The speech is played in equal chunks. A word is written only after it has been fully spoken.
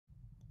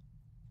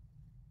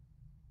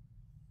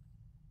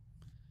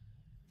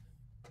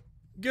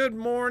Good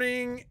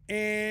morning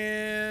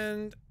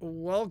and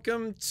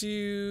welcome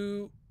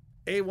to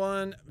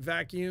A1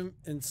 Vacuum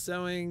and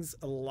Sewing's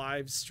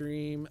live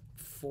stream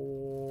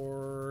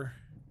for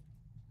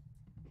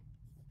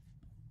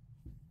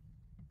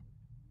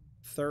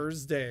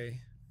Thursday,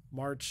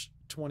 March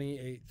 28th.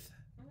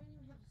 I don't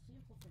even have a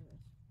sample for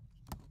this.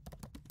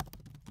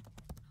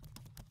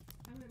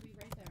 I'm going to be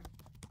right there.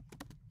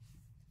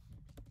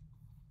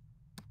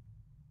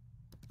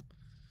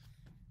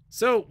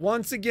 So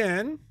once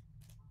again,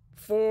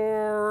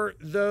 for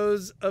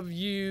those of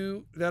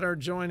you that are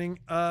joining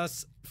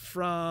us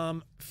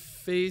from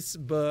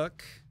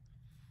Facebook,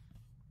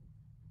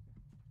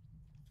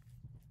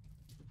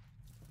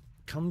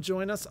 come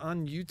join us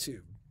on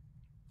YouTube.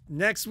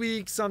 Next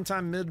week,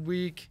 sometime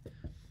midweek,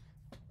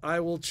 I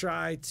will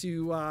try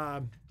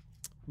to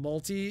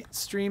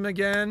multi-stream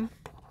again.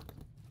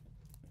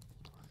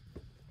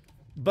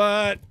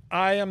 But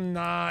I am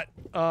not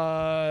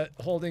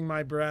holding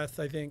my breath.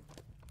 I think,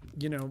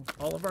 you know,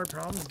 all of our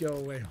problems go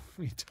away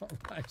when we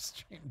don't live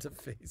stream to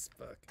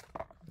Facebook.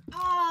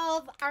 All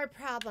of our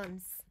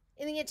problems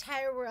in the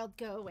entire world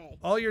go away.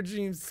 All your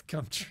dreams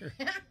come true.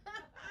 That's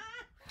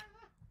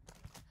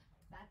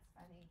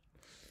funny.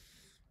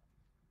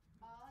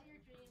 All your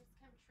dreams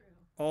come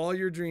true. All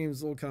your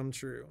dreams will come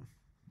true.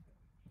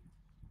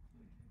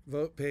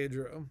 Vote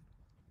Pedro.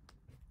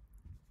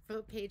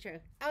 Vote Pedro.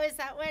 Oh, is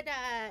that what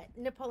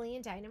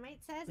Napoleon Dynamite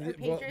says? Or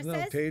Pedro Well, no,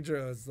 says?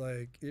 Pedro is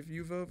like, if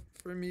you vote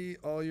for me,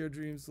 all your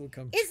dreams will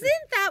come true. Isn't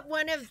that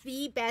one of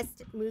the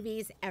best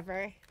movies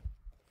ever?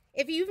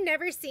 If you've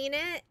never seen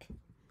it,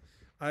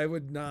 I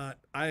would not.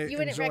 You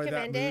wouldn't enjoy that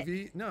recommend it?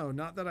 movie. No,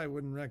 not that I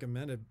wouldn't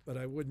recommend it, but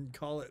I wouldn't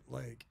call it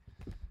like,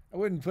 I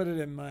wouldn't put it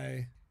in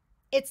my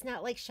it's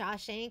not like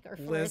Shawshank or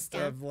Forrest list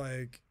Gump. of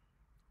like.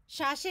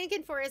 Shawshank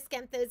and Forrest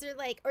Gump, those are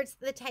like, or it's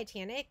the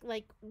Titanic,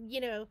 like, you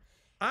know.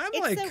 I'm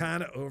It's like so-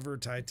 kind of over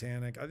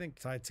Titanic. I think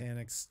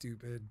Titanic's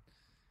stupid.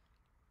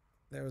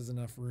 There was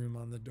enough room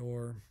on the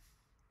door.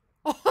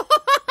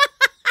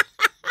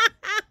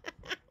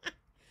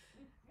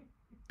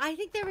 I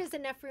think there was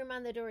enough room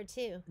on the door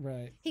too.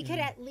 Right. He could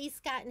at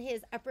least gotten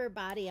his upper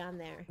body on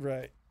there.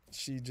 Right.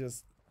 She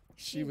was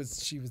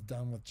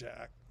done with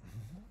Jack.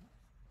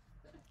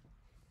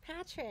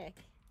 Patrick.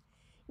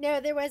 No,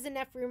 there was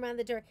enough room on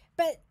the door.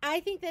 But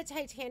I think the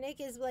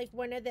Titanic is like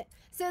one of the...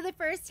 So the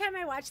first time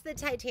I watched the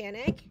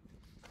Titanic,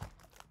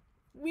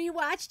 we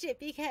watched it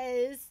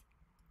because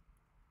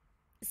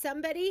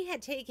somebody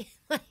had taken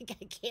like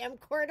a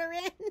camcorder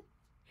in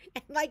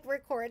and like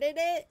recorded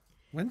it.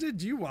 When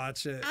did you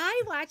watch it?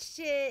 I watched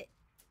it.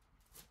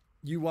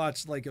 You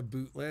watched like a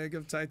bootleg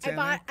of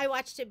Titanic? I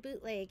watched a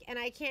bootleg and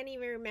I can't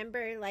even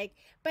remember like,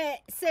 but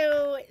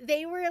so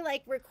they were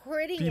like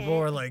recording People it.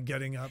 were like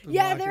getting up and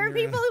Yeah, walking there were around.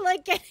 people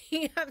like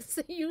getting up,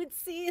 so you would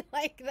see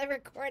like the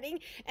recording,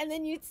 and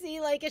then you'd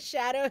see like a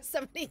shadow of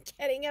somebody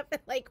getting up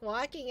and like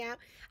walking out.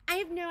 I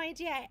have no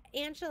idea.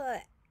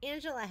 Angela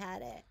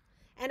had it,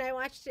 and I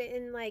watched it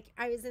in like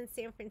I was in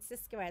San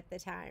Francisco at the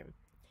time,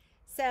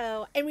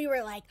 so and we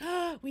were like,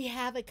 oh, we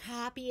have a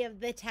copy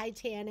of the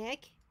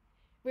Titanic.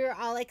 We were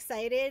all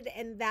excited,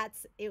 and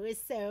it was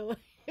so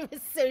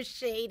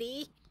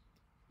shady.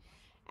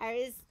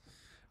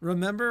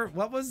 Remember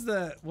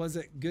was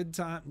it Good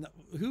Time? No,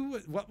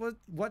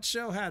 what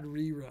show had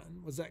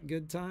Rerun? Was that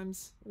Good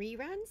Times?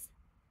 Reruns?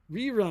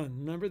 Rerun.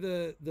 Remember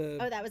the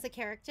Oh, that was a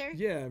character?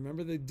 yeah,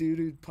 remember the dude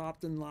who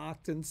popped and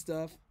locked and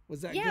stuff?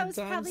 Was that Yeah, Good it was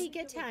Times? probably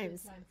Good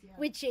Times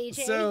with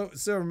JJ.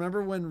 So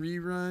remember when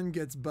Rerun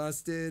gets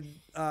busted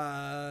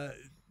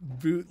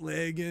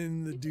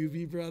bootlegging the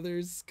Doobie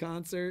Brothers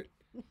concert?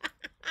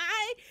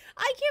 I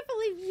can't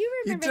believe you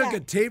He remember took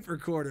that. a tape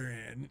recorder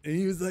in and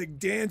he was like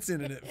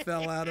dancing and it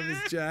fell out of his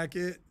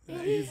jacket.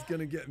 He's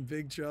gonna get in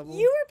big trouble.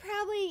 You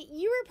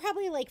were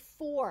probably like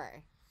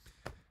 4.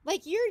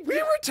 Like We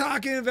were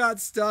talking about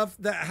stuff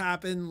that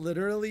happened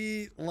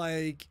literally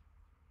like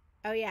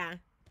Oh yeah.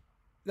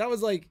 that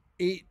was like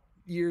 8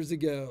 years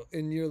ago,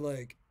 and you're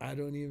like, I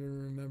don't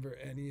even remember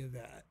any of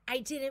that. I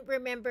didn't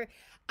remember.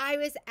 I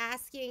was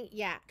asking,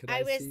 yeah. Could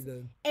I was see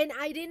the and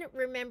I didn't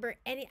remember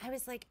any. I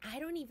was like, I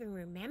don't even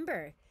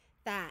remember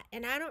that.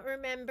 And I don't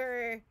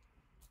remember.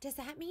 Does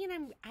that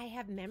mean I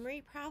have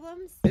memory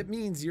problems? It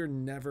means you're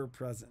never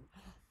present.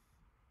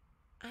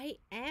 I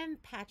am,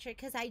 Patrick,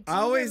 because I do I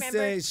always remember.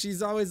 say,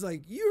 she's always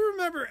like, you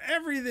remember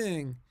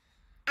everything.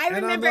 I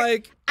remember.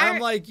 And I'm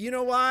like, you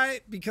know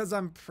why? Because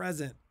I'm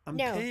present. I'm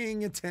No.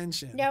 paying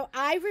attention. No,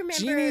 I remember.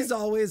 Jeannie's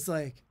always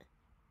like,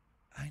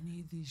 I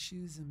need these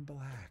shoes in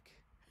black.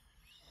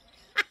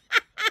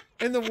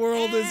 And the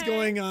world is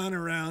going on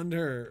around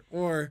her.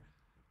 Or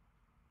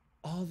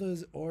all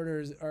those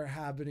orders are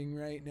happening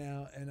right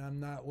now and I'm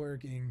not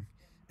working.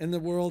 And the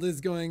world is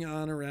going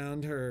on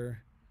around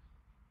her.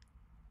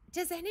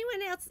 Does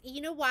anyone else?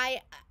 You know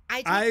why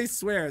I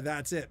swear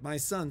that's it. My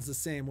son's the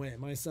same way.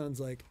 My son's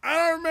like, I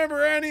don't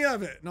remember any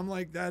of it. And I'm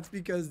like, that's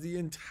because the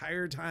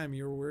entire time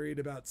you're worried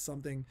about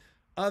something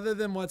other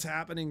than what's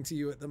happening to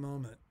you at the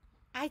moment.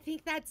 I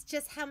think that's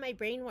just how my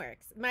brain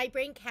works. My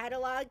brain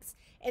catalogs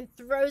and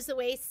throws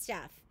away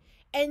stuff.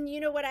 And you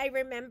know what I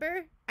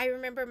remember? I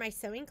remember my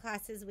sewing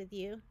classes with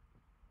you.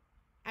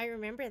 I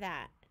remember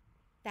that.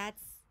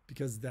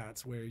 Because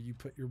that's where you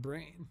put your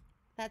brain.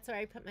 That's where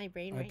I put my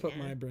brain I right put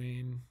now. my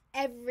brain.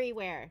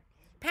 Everywhere.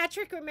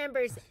 Patrick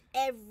remembers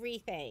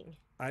everything.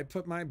 I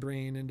put my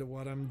brain into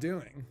what I'm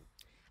doing.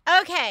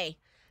 Okay.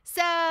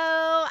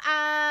 So,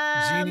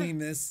 Jeannie,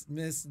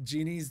 Miss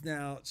Jeannie's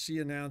now, she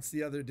announced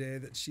the other day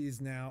that she's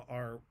now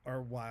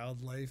our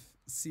wildlife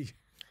seer.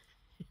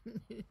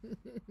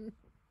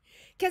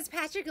 because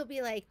Patrick will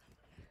be like,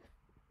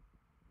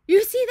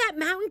 you see that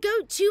mountain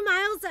goat 2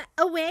 miles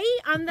away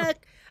on that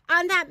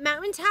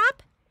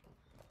mountaintop?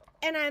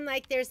 And I'm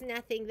like, there's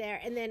nothing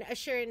there. And then,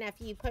 sure enough,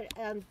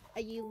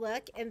 you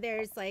look, and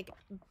there's like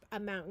a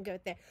mountain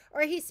goat there.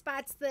 Or he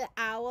spots the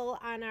owl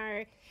on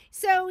our.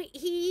 So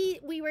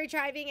we were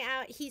driving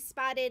out. He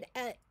spotted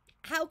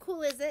how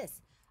cool is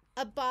this?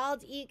 A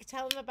bald eagle.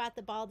 Tell him about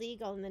the bald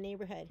eagle in the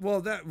neighborhood.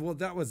 Well,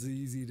 that was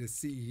easy to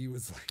see. He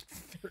was like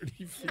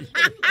 30 feet.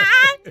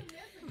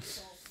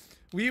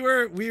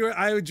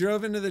 I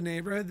drove into the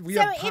neighborhood. We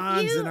have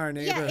ponds in our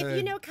neighborhood. Yeah, if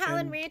you know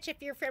Collin Ranch,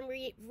 if you're from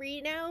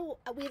Reno,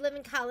 we live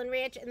in Collin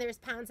Ranch, and there's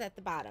ponds at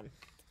the bottom.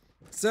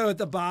 So at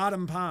the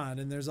bottom pond,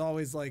 and there's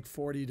always like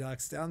 40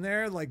 ducks down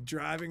there, like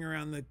driving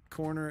around the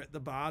corner at the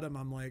bottom.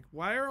 I'm like,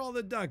 why are all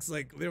the ducks?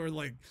 Like there were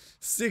like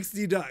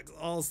 60 ducks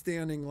all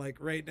standing like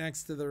right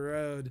next to the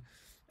road.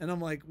 And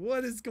I'm like,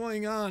 what is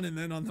going on? And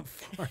then on the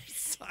far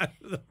side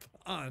of the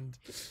pond,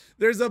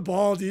 there's a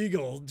bald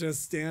eagle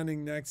just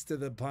standing next to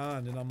the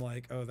pond. And I'm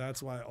like, oh,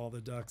 that's why all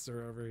the ducks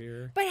are over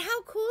here. But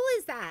how cool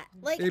is that?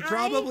 Like they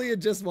probably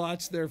had just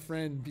watched their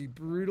friend be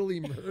brutally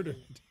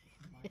murdered.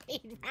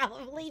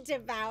 Probably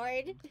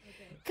devoured.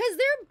 Because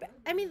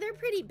they're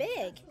pretty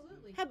big.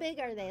 How big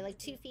are they? Like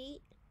 2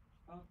 feet?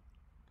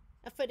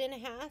 A foot and a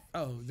half?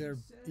 Oh, they're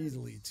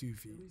easily 2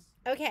 feet.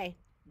 Okay.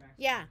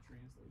 Yeah.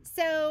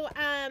 So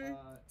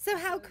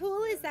how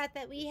cool is that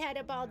we had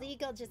a bald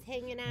eagle just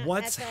hanging out?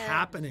 What's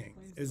happening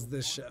is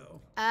the show.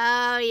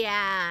 Oh,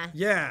 yeah.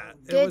 Yeah.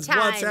 Good It was times.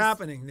 What's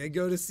Happening. They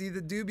go to see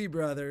the Doobie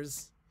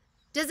Brothers.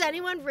 Does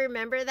anyone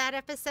remember that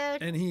episode?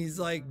 And he's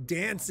like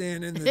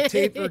dancing and the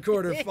tape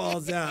recorder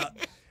falls out.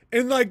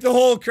 And like the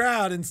whole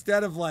crowd,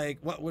 instead of like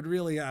what would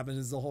really happen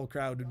is the whole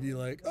crowd would be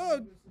like,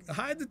 oh,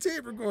 hide the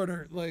tape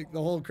recorder. Like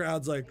the whole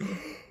crowd's like,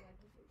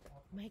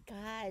 my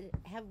God,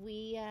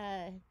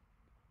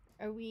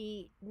 are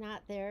we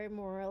not there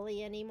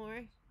morally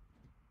anymore?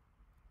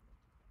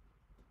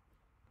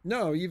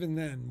 no, even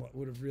then, what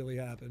would have really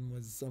happened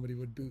was somebody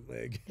would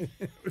bootleg.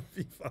 It would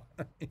be fine.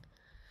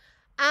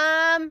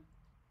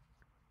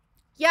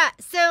 Yeah,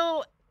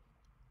 so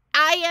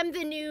I am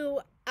the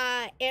new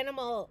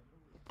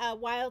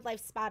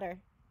wildlife spotter.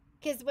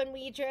 Because when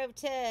we drove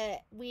to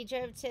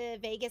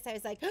Vegas, I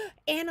was like, oh,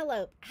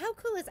 antelope. How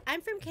cool is?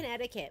 I'm from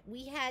Connecticut.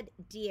 We had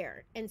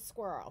deer and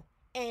squirrel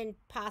and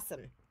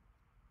possum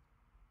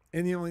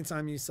And the only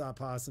time you saw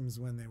possums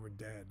when they were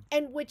dead.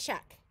 and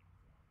woodchuck.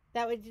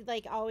 That would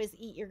like always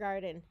eat your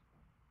garden.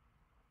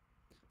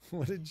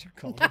 What did you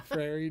call the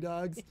prairie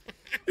dogs?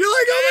 You're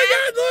like, oh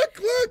my God,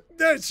 look.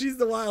 There, she's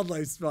the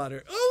wildlife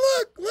spotter.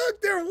 Oh,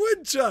 look, they're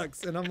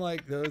woodchucks. And I'm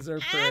like, those are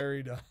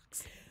prairie dogs.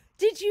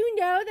 Did you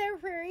know there were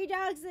prairie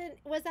dogs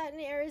was that in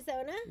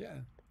Arizona? Yeah.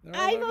 They're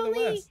all over the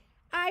West.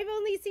 I've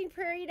only seen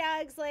prairie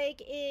dogs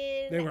like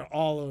in. They were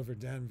all over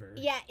Denver.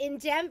 Yeah, in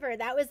Denver.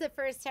 That was the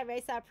first time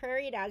I saw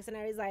prairie dogs, and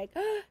I was like,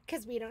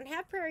 because we don't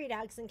have prairie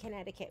dogs in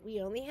Connecticut.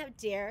 We only have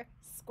deer,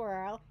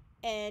 squirrel,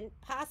 and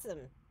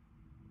possum,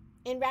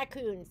 and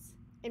raccoons,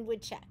 and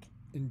woodchuck.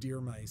 And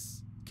deer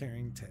mice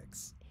carrying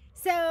ticks.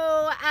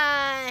 So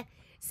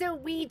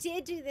we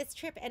did do this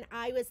trip, and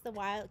I was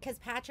because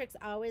Patrick's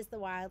always the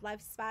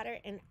wildlife spotter,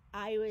 and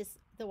I was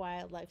the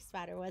wildlife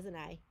spotter, wasn't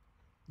I?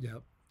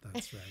 Yep,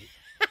 that's right.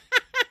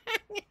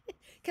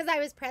 Because I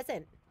was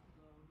present.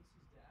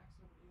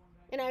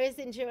 And I was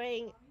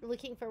enjoying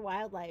looking for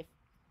wildlife.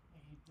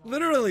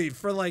 Literally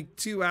for like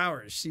 2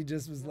 hours, she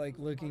just was like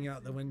looking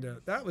out the window.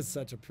 That was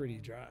such a pretty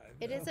drive.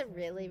 It is a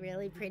really,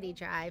 really pretty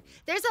drive.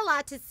 There's a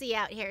lot to see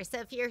out here. So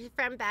if you're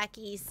from back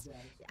east,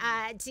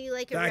 do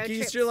like a road Back trip.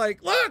 east, you're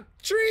like, look,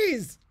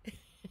 trees.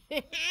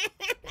 Deer,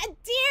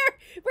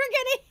 we're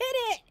going to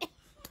hit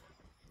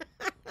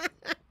it.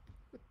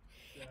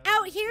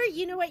 Out here,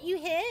 you know what you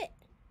hit?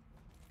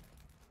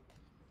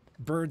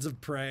 Birds of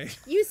prey.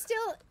 You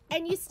still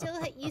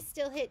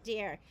hit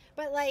deer.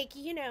 But like,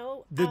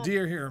 The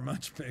deer here are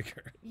much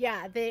bigger.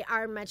 Yeah, they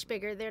are much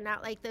bigger. They're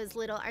not like those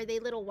are they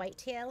little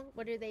whitetail?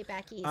 What are they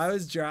back east?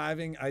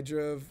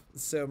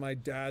 So my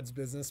dad's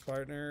business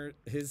partner,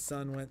 his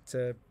son went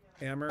to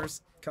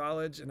Amherst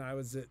College and I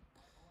was at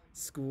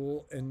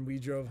school, and we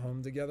drove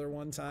home together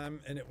one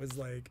time, and it was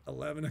like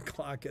 11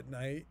 o'clock at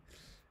night,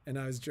 and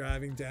I was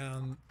driving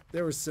down.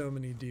 There were so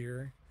many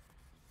deer.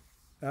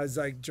 I was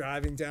like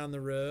driving down the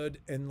road,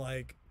 and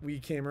like we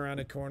came around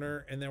a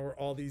corner and there were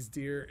all these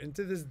deer. And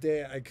to this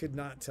day, I could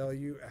not tell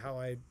you how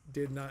I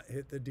did not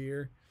hit the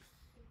deer,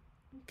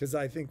 because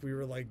I think we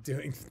were like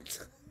doing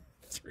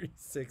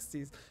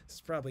 360s.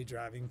 It's probably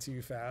driving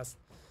too fast.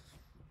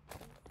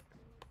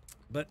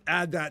 But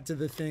add that to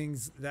the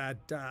things that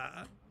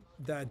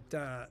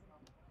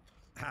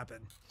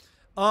happen.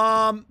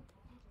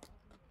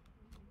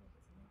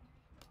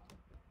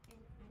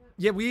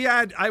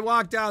 Yeah, I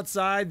walked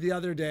outside the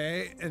other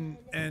day and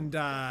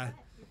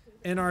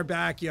in our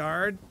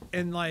backyard,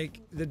 and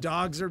like the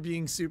dogs are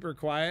being super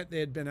quiet. They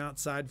had been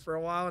outside for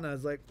a while, and I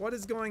was like, what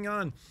is going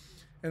on?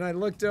 And I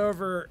looked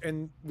over,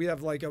 and we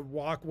have like a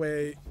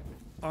walkway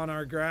on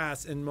our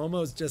grass, and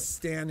Momo's just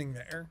standing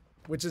there,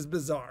 which is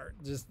bizarre,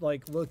 just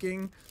like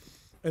looking.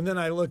 And then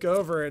I look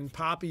over, and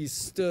Poppy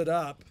stood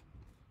up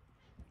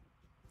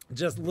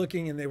just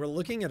looking, and they were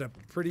looking at a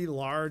pretty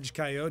large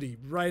coyote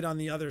right on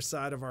the other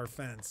side of our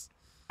fence,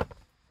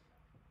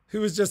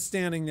 who was just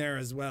standing there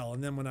as well.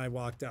 And then when I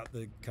walked out,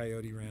 the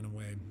coyote ran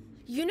away.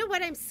 You know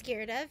what I'm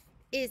scared of?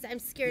 Is I'm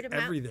scared of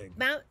everything.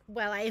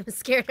 Well, I am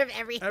scared of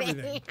everything.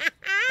 Everything.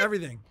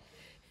 Everything.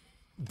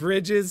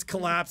 Bridges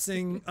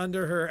collapsing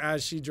under her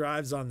as she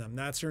drives on them.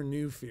 That's her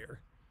new fear.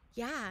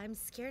 Yeah, I'm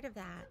scared of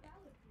that.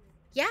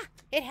 Yeah,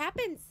 it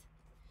happens.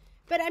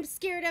 But I'm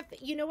scared of,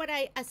 you know what,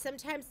 I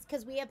sometimes,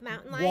 because we have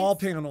mountain lions. Wall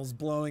panels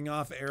blowing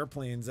off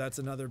airplanes. That's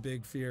another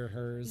big fear of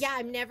hers. Yeah,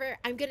 I'm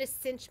going to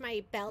cinch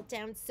my belt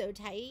down so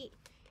tight,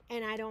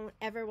 and I don't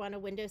ever want a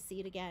window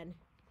seat again.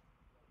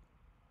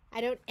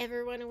 I don't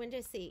ever want a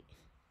window seat.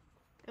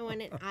 I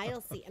want an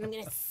aisle seat, and I'm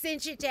going to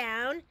cinch it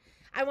down.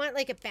 I want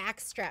like a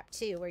back strap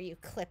too, where you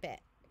clip it.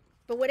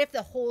 But what if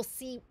the whole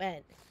seat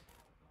went?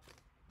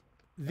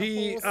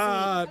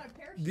 I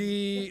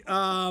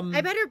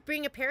better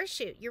bring a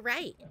parachute. You're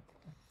right.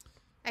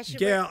 I should.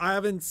 Gail, I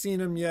haven't seen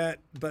them yet,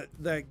 but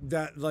that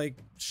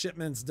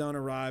shipments don't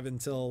arrive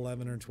until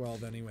 11 or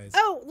 12 anyways.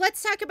 Oh,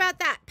 let's talk about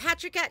that.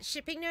 Patrick got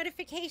shipping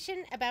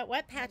notification about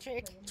what,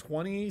 Patrick?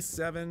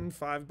 27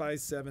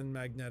 5x7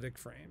 magnetic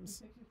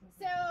frames.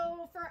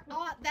 So for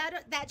all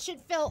that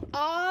should fill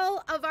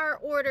all of our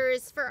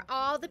orders for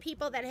all the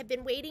people that have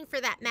been waiting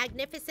for that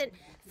magnificent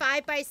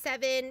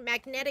 5x7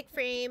 magnetic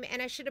frame.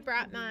 And I should have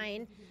brought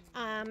mine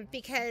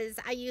because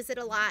I use it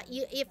a lot.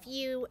 If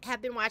you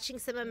have been watching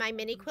some of my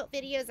mini quilt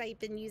videos, I've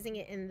been using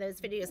it in those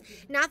videos.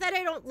 Not that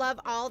I don't love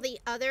all the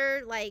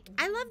other,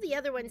 I love the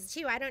other ones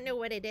too. I don't know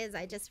what it is.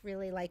 I just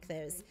really like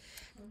those.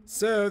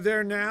 So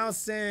they're now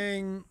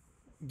saying,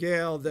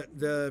 Gail, that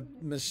the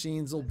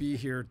machines will be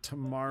here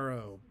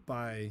tomorrow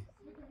by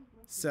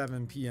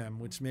 7 p.m.,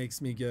 which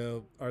makes me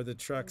go, are the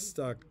trucks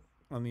stuck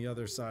on the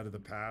other side of the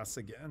pass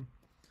again?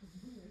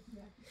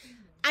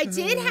 I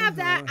did have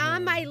that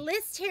on my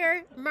list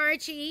here,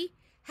 Margie.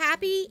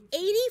 Happy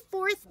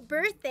 84th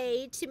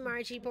birthday to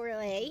Margie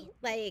Borlée.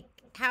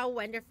 How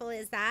wonderful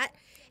is that?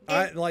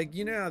 And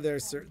you know how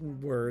there's certain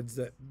words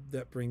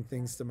that bring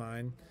things to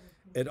mind?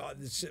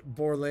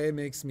 Borlée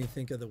makes me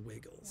think of the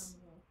Wiggles.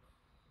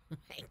 Oh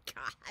my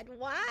God,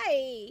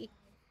 why?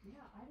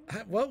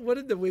 What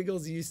did the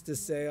Wiggles used to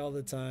say all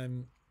the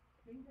time?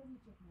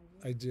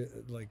 I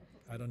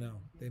don't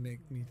know.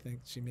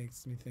 She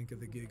makes me think of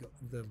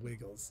the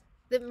Wiggles.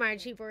 The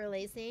Margie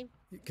Borlée's name?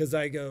 Because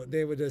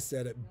they would have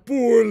said it,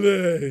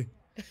 Borlée.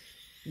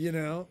 You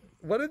know?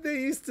 What did they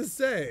used to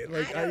say?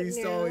 I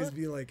used to always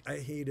be like, I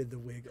hated the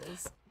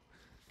Wiggles.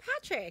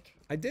 Patrick.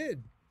 I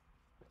did.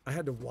 I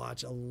had to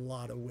watch a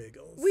lot of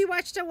Wiggles. We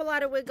watched a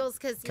lot of Wiggles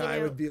because Kai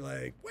would be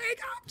like,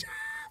 "Wake up,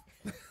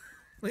 Jeff!"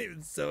 He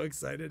was so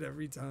excited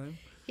every time.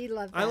 He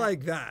loved that. I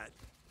like that,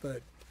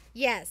 but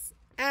yes.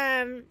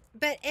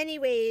 But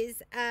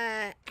anyways,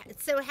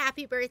 so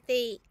happy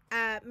birthday,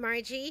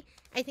 Margie.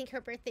 I think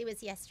her birthday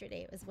was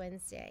yesterday. It was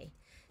Wednesday.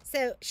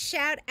 So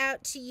shout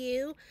out to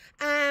you.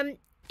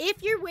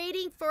 If you're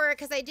waiting for,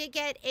 because I did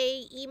get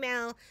a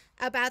email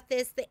about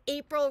this, the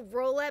April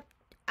roll-up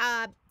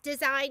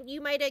design,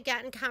 you might have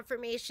gotten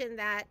confirmation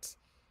that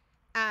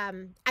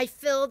I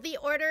filled the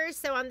order.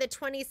 So on the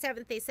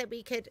 27th, they said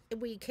we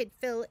could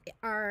fill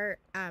our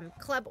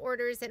club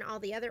orders and all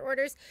the other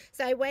orders.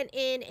 So I went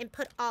in and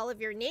put all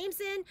of your names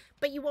in,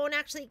 but you won't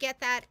actually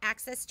get that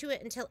access to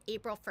it until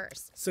April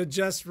 1st. So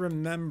just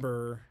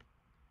remember,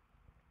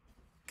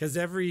 because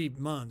every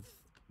month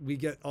we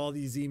get all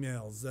these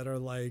emails that are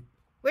like,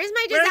 where's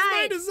my design?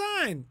 Where's my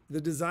design?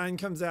 The design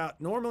comes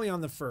out normally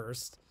on the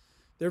 1st.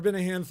 There have been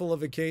a handful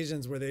of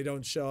occasions where they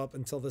don't show up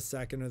until the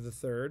 2nd or the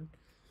 3rd.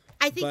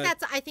 I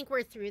think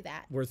we're through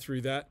that. We're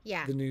through that?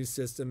 Yeah. The new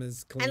system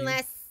is clean.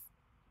 Unless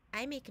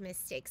I make a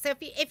mistake. So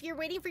if you're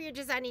waiting for your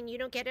design and you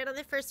don't get it on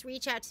the 1st,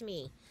 reach out to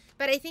me.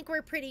 But I think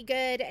we're pretty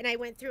good. And I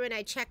went through and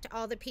I checked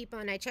all the people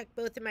and I checked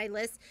both of my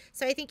lists.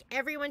 So I think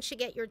everyone should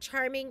get your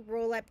charming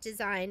roll-up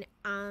design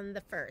on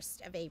the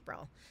 1st of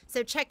April.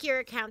 So check your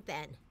account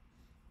then.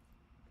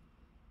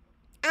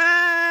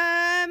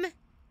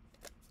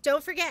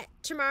 Don't forget,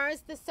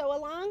 tomorrow's the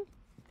sew-along.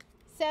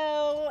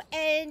 So,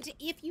 and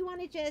if you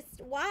want to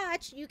just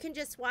watch, you can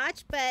just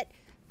watch. But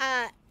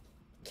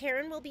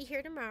Karen will be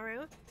here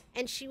tomorrow,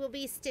 and she will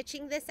be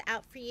stitching this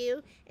out for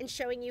you and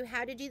showing you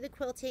how to do the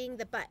quilting,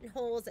 the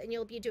buttonholes, and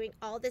you'll be doing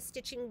all the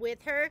stitching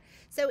with her.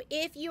 So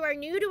if you are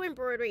new to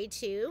embroidery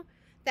too,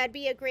 that'd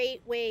be a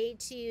great way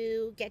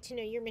to get to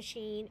know your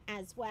machine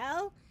as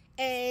well.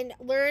 and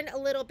learn a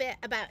little bit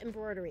about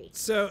embroidery.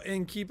 So,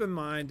 and keep in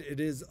mind, it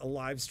is a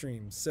live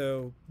stream.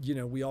 So, you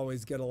know, we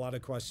always get a lot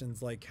of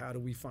questions like, how do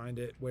we find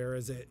it? Where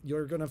is it?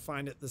 You're going to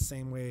find it the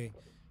same way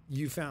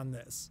you found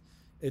this.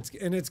 It's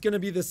going to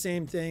be the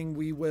same thing.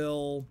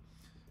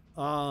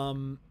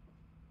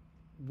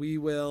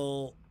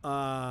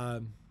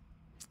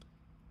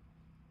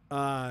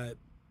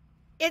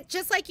 It's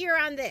just like you're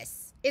on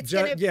this.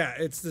 Yeah,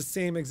 it's the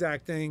same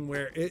exact thing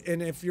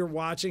and if you're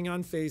watching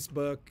on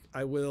Facebook,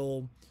 I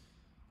will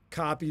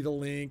copy the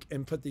link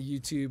and put the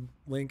YouTube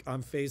link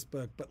on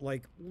Facebook, but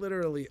like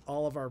literally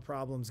all of our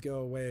problems go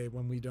away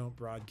when we don't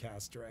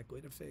broadcast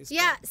directly to Facebook.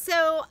 Yeah,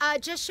 so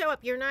just show up.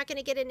 You're not going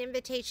to get an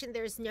invitation.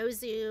 There's no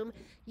Zoom.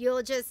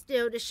 You'll just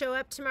know to show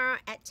up tomorrow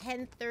at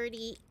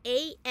 10:30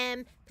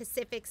 a.m.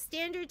 Pacific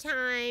Standard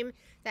Time.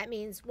 That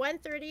means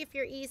 1:30 if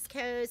you're East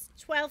Coast,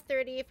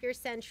 12:30 if you're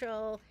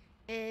Central,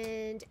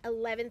 and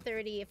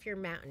 11:30 if you're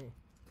Mountain.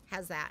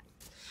 How's that?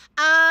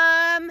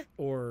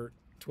 Or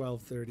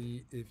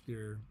 12:30 if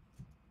you're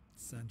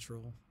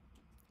Central.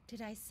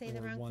 Did I say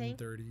the wrong thing?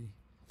 1:30.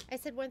 I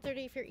said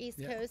 1:30 if you're East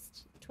Yeah.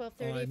 Coast,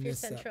 12:30 if you're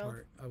Central. That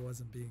part. I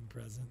wasn't being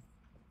present.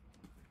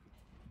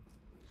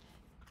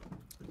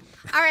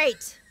 All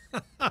right.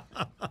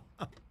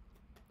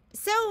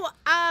 So,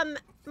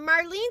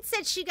 Marlene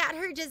said she got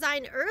her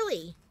design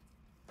early.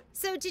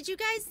 So did you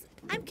guys,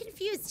 I'm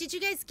confused. Did you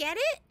guys get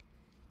it?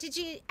 Did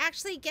you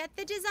actually get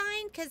the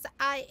design? Because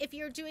if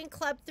you're doing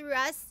club through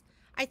us,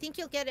 I think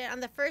you'll get it on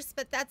the 1st,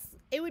 but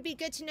it would be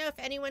good to know if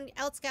anyone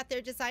else got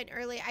their design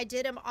early. I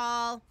did them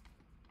all.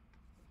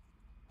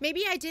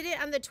 Maybe I did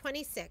it on the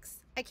 26th.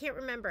 I can't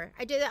remember.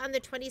 I did it on the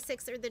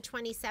 26th or the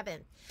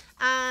 27th.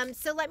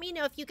 So let me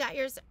know if you got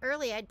yours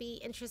early. I'd be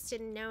interested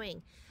in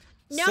knowing.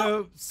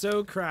 No.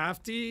 So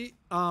Crafty,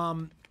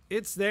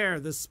 it's there.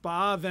 The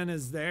spa event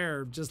is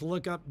there. Just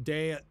look up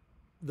day at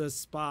the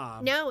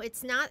spa. No,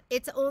 it's not.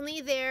 It's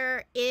only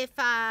there if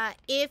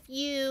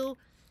you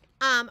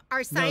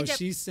are signed up. No,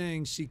 she's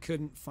saying she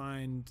couldn't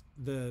find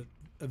the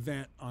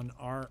event on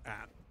our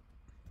app.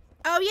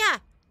 Oh yeah.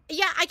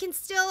 Yeah, I can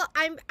still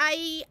I'm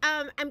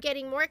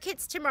getting more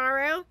kits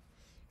tomorrow.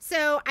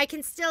 So I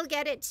can still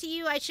get it to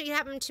you. I should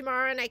have them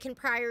tomorrow and I can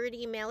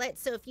priority email it.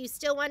 So if you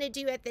still want to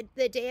do it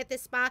the day at the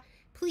spa,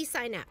 please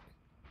sign up.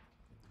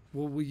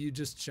 Well, will you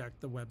just check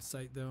the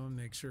website though and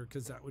make sure,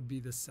 because that would be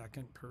the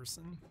second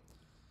person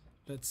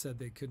that said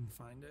they couldn't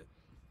find it.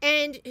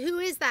 And who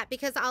is that?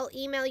 Because I'll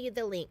email you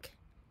the link.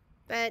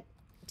 But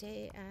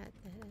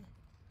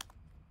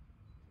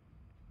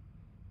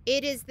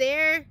it is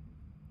there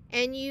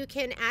and you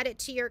can add it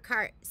to your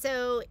cart.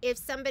 So if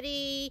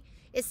somebody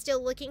is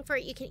still looking for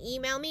it, you can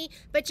email me,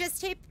 but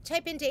just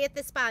type in day at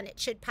the spa and it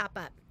should pop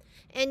up.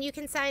 And you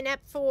can sign up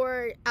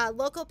for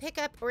local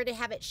pickup or to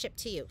have it shipped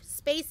to you.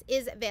 Space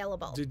is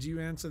available. Did you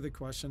answer the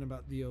question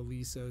about the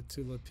Oliso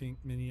Tula Pink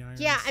mini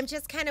irons? Yeah, I'm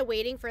just kind of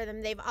waiting for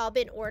them. They've all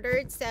been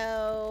ordered,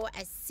 so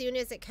as soon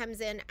as it comes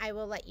in, I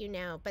will let you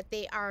know. But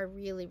they are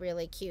really,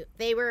 really cute.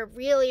 They were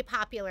really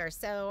popular,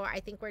 so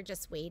I think we're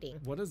just waiting.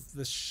 What is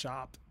the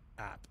shop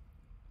app?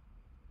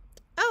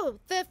 Oh,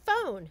 the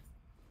phone.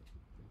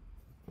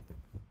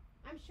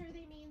 I'm sure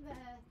they mean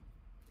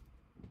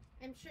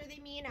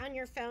on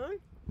your phone.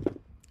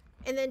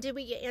 And then did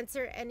we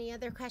answer any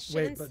other questions?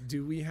 Wait, but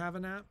do we have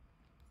an app?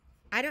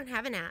 I don't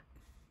have an app.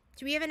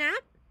 Do we have an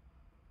app?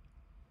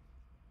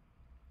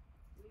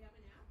 Do we have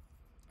an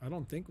app? I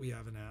don't think we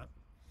have an app.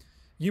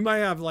 You might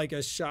have like a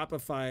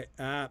Shopify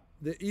app.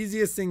 The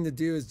easiest thing to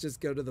do is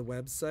just go to the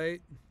website.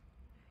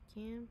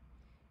 Cam.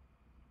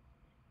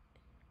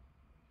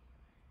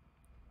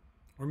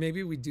 Or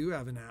maybe we do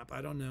have an app.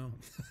 I don't know.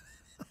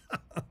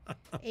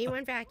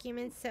 A1 Vacuum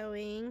and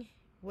Sewing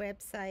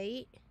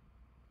website.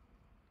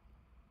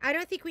 I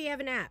don't think we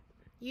have an app.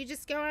 You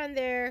just go on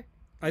there.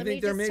 I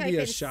think there may be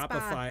a spa.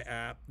 Shopify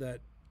app that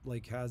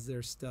like has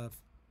their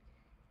stuff.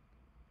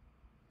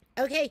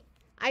 Okay,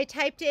 I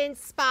typed in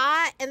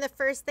spa and the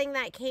first thing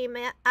that came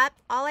up,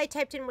 all I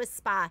typed in was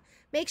spa.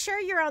 Make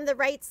sure you're on the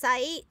right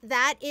site.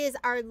 That is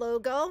our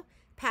logo.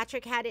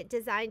 Patrick had it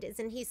designed.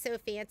 Isn't he so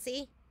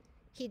fancy?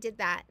 He did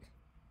that.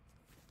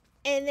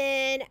 And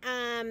then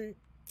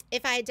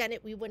if I had done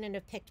it, we wouldn't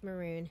have picked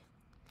maroon.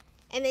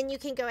 And then you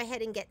can go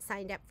ahead and get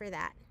signed up for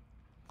that.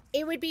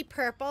 It would be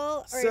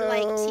purple or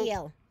like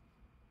teal.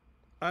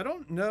 I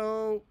don't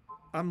know.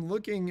 I'm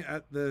looking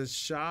at the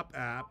shop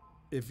app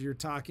if you're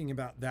talking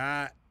about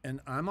that,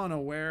 and I'm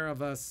unaware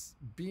of us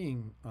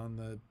being on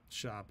the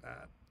shop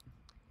app.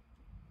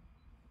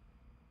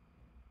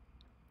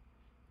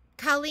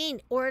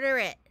 Colleen, order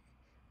it.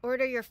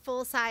 Order your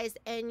full size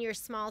and your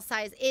small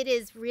size. It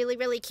is really,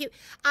 really cute.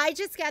 I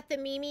just got the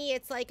Mimi.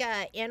 It's like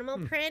a animal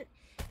print.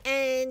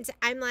 And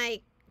I'm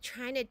like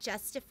trying to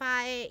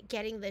justify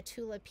getting the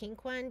Tula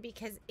Pink one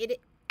because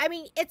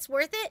it's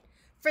worth it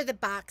for the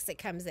box it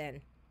comes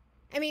in.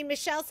 I mean,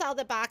 Michelle saw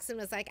the box and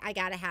was like, I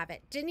gotta have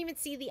it. Didn't even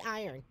see the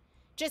iron.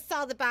 Just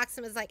saw the box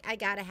and was like, I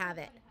gotta have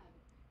it.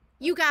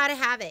 You gotta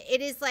have it.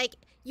 It is like,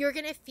 you're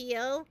gonna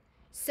feel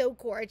so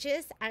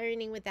gorgeous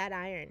ironing with that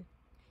iron.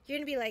 You're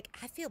going to be like,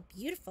 I feel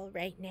beautiful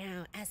right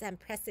now as I'm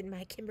pressing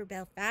my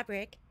Kimberbell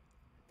fabric.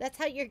 That's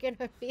how you're going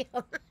to feel.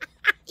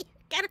 You're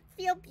going to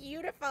feel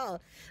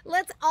beautiful.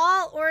 Let's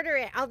all order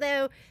it.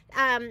 Although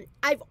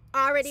I've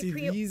already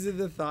See, these are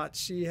the thoughts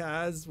she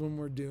has when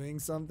we're doing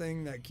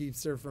something that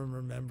keeps her from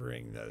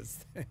remembering those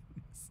things.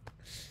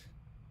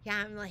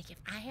 Yeah, I'm like, if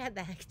I had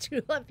that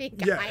Tula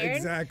Pink Yeah, iron,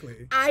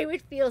 exactly. I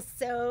would feel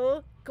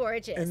so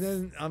gorgeous. And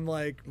then I'm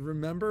like,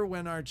 remember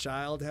when our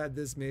child had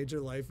this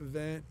major life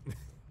event?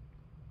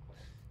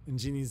 And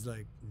Jeannie's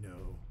like,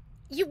 no.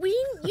 We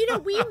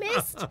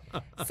missed.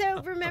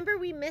 So remember,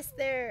 we missed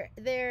their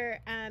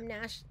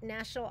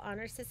National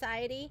Honor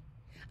Society.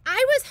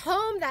 I was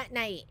home that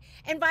night,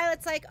 and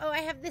Violet's like, "Oh, I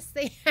have this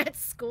thing at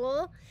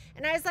school,"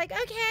 and I was like,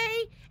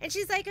 "Okay," and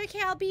she's like,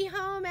 "Okay, I'll be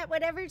home at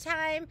whatever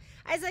time."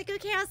 I was like,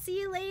 "Okay, I'll see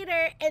you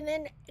later," and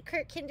then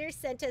Kurt Kinder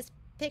sent us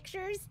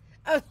pictures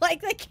of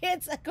like the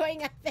kids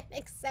going up and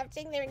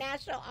accepting their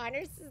National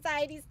Honor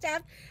Society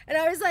stuff, and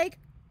I was like,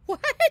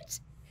 "What?"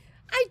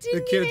 I didn't.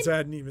 The kids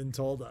hadn't even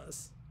told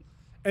us.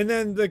 And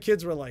then the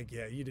kids were like,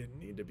 yeah, you didn't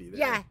need to be there.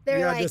 Yeah,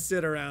 you had like, to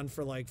sit around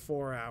for like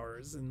 4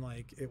 hours, and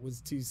like it was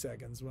 2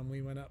 seconds when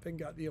we went up and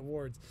got the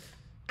awards.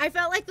 I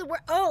felt like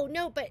oh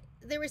no, but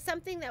there was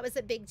something that was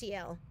a big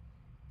deal.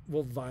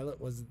 Well, Violet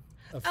was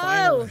a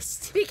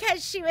finalist.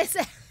 Because she was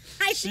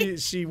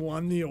she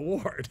won the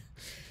award.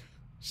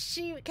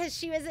 Because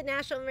she was a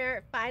National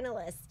Merit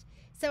finalist.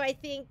 So I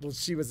think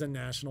she was a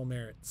National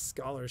Merit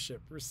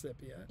Scholarship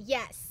recipient.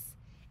 Yes.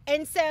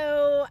 And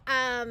so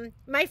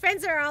my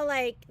friends are all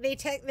like, they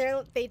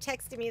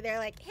texted me. They're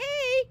like,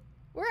 "Hey,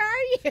 where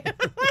are you?" I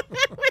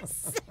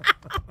was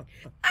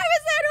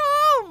at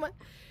home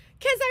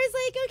because I was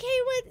like, "Okay,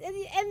 what?"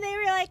 And they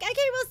were like,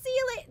 "Okay, we'll see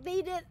you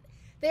later."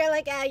 They're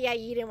like, "Ah, yeah,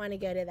 you didn't want to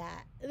go to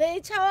that." They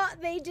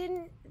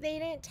didn't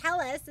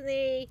tell us. And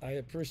I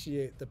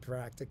appreciate the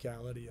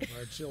practicality of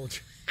our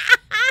children.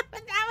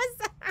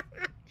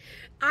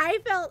 I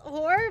felt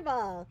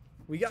horrible.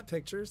 We got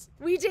pictures.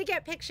 We did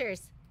get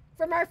pictures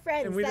from our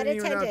friends and we that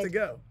didn't attended. even have to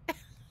go.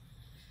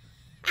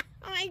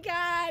 Oh my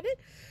God.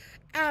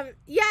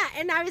 Yeah,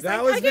 and I was that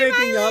like, was okay,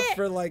 making Violet. up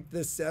for like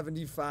the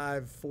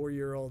 75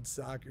 4-year-old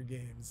soccer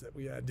games that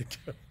we had to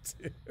go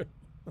to.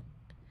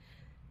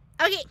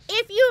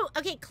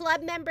 Okay,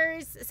 club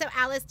members, so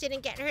Alice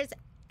didn't get hers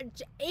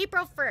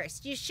April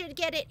 1st. You should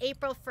get it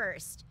April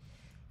 1st.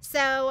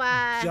 So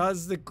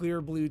does the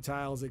Clear Blue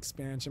Tiles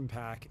expansion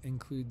pack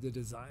include the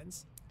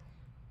designs?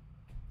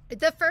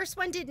 The first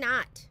one did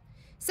not.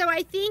 So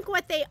I think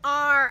what they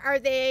are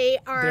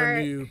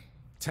their new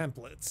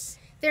templates.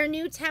 They're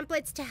new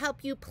templates to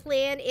help you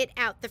plan it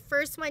out. The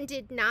first one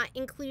did not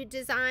include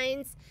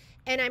designs,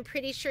 and I'm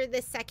pretty sure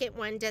the second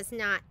one does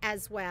not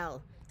as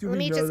well. Let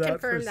me just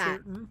confirm that.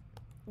 Certain?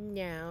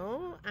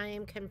 No, I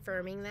am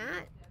confirming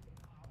that.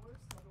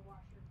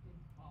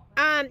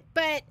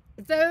 But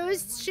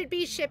those should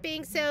be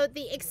shipping. So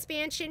the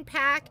expansion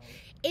pack,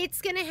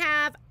 it's going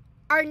to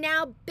are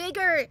now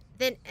bigger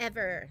than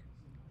ever,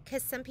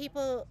 because some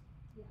people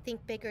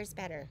think bigger is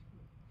better.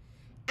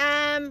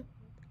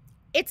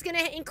 It's going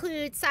to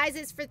include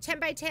sizes for 10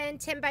 by 10,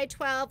 10 by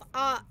 12,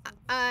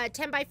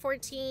 10 by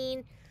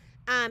 14,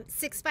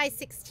 6 by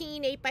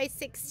 16, 8 by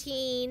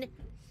 16,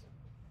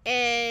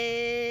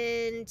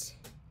 and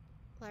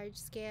large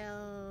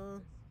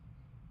scale.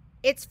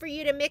 It's for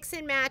you to mix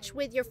and match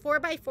with your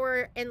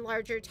 4x4 and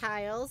larger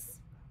tiles.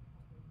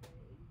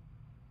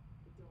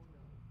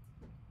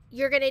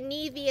 You're going to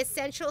need the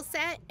essential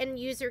set and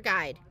user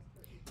guide.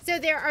 So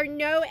there are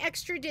no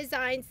extra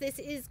designs. This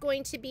is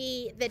going to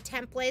be the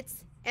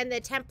templates, and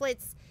the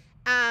templates,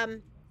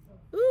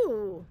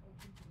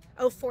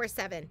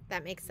 047.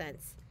 That makes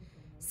sense.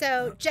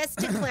 So just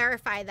to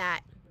clarify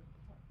that.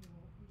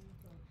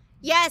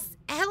 Yes,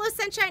 Hello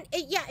Sunshine.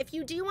 Yeah, if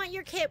you do want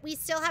your kit, we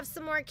still have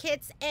some more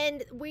kits,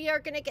 and we are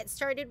going to get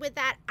started with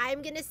that.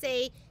 I'm going to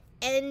say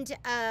end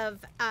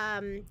of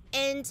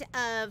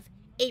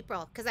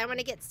April, because I want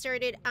to get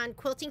started on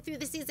quilting through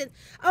the seasons.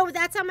 Oh,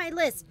 that's on my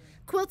list.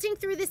 Quilting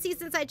through the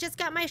seasons. I just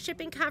got my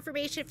shipping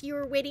confirmation. If you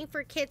were waiting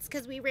for kits,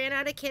 because we ran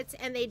out of kits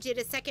and they did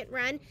a second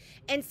run,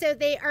 and so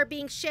they are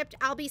being shipped.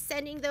 I'll be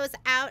sending those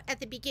out at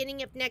the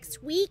beginning of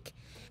next week,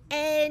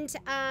 and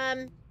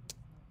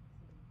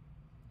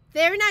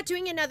they're not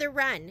doing another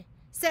run.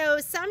 So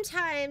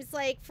sometimes,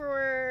 like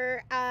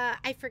for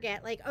I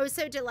forget, like Oh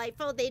So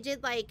Delightful, they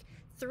did like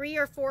 3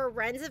 or 4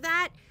 runs of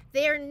that.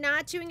 They are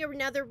not doing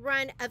another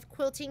run of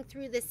quilting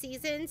through the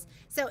seasons.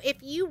 So if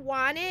you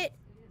want it,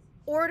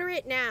 order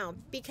it now,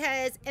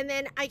 and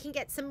then I can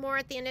get some more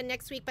at the end of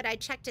next week, but I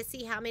checked to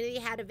see how many they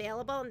had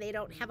available, and they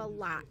don't have a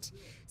lot.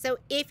 So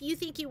if you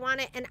think you want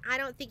it, and I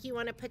don't think you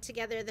want to put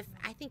together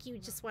I think you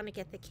just want to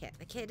get the kit.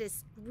 The kit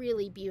is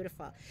really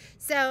beautiful.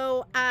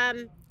 So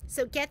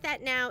so get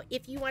that now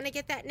if you want to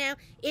get that now.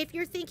 If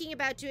you're thinking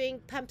about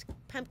doing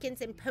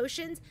pumpkins and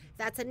potions,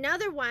 that's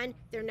another one.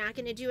 They're not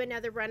going to do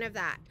another run of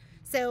that.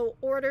 So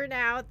order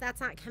now. That's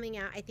not coming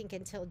out, I think,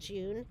 until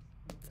June.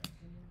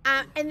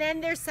 And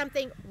then there's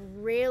something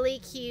really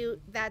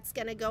cute that's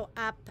going to go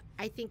up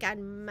I think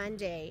on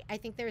Monday. I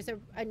think there's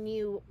a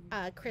new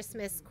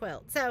Christmas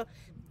quilt. So,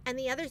 and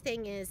the other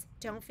thing is,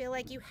 don't feel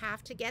like you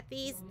have to get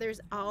these.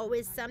 There's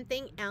always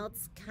something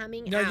else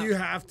coming No, out. you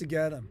have to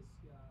get them.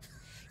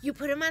 You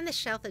put them on the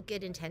shelf of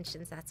good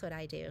intentions. That's what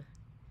I do.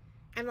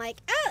 I'm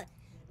like, oh,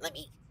 let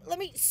me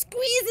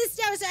squeeze this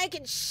down so I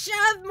can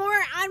shove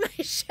more on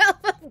my shelf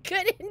of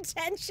good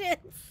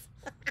intentions.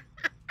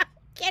 I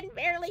can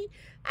barely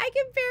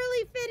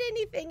fit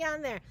anything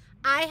on there.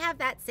 I have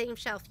that same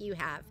shelf you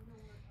have.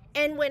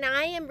 And when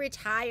I am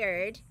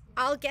retired,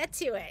 I'll get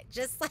to it,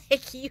 just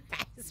like you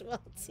guys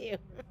will too.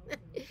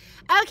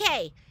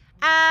 Okay.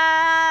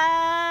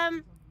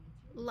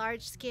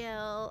 Large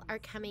scale are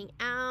coming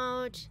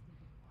out.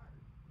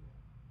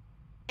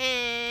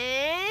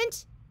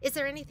 And is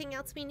there anything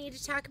else we need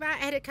to talk about? I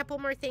had a couple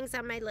more things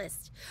on my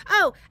list.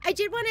 Oh, I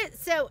did want to,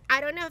 so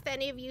I don't know if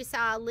any of you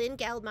saw, Lynn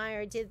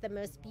Geldmeyer did the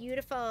most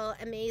beautiful,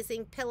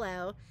 amazing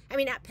pillow. I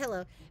mean, not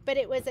pillow, but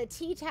it was a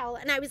tea towel.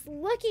 And I was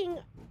looking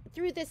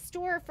through the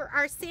store for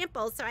our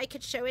sample so I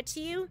could show it to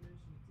you.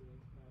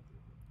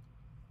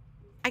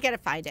 I got to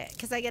find it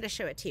because I got to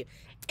show it to you.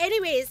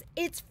 Anyways,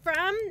 it's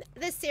from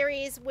the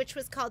series, which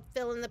was called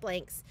Fill in the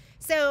Blanks.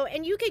 So,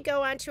 and you could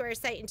go onto our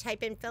site and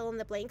type in Fill in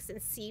the Blanks and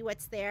see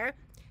what's there.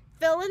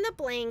 Fill in the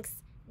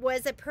Blanks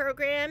was a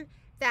program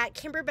that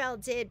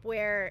Kimberbell did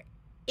where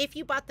if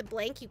you bought the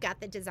blank, you got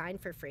the design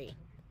for free.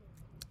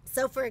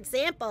 So, for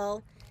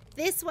example,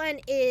 this one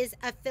is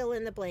a fill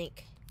in the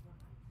blank.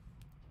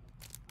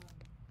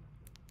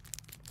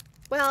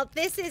 Well,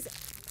 this is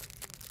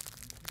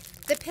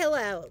the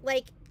pillow.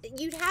 Like,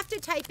 you'd have to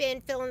type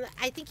in fill in the,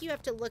 I think you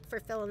have to look for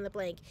fill in the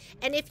blank.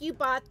 And if you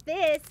bought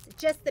this,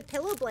 just the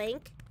pillow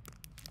blank,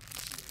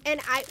 and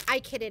I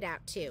kitted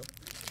out too.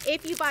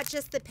 If you bought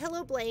just the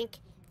pillow blank,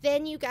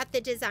 then you got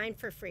the design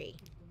for free.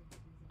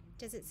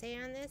 Does it say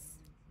on this?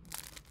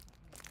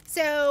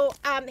 So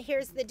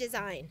here's the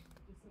design.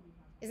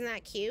 Isn't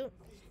that cute?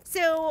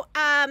 So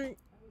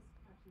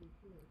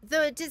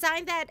the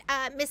design that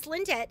Miss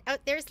Lynette, oh,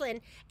 there's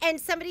Lynn, and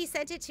somebody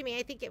sent it to me.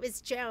 I think it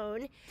was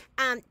Joan,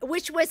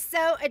 which was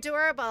so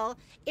adorable.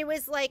 It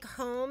was like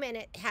home, and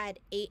it had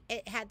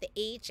the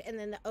H, and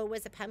then the O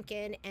was a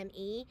pumpkin,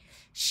 M-E.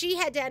 She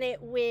had done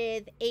it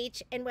with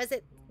H, and was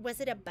it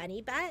a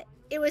bunny butt?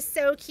 It was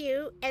so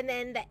cute, and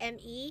then the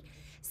M-E.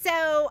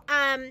 So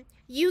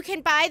you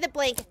can buy the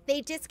blank.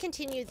 They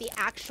discontinued the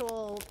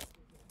actual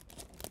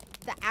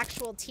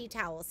tea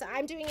towel. So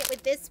I'm doing it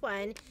with this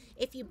one.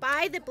 If you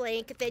buy the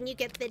blank, then you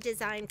get the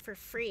design for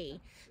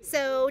free.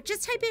 So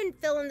just type in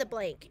fill in the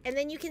blank, and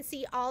then you can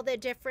see all the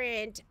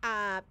different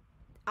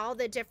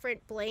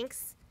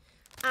blanks.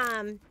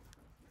 And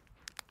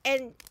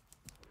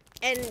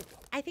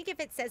I think if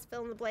it says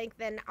fill in the blank,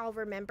 then I'll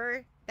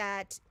remember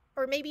that.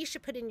 Or maybe you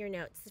should put in your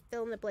notes,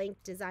 fill in the blank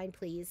design,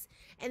 please.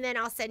 And then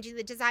I'll send you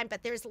the design.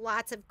 But there's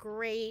lots of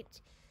great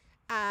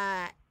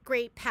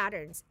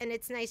patterns, and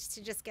it's nice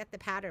to just get the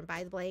pattern,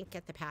 buy the blank,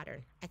 get the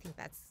pattern. I think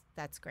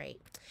that's great.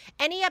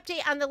 Any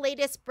update on the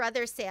latest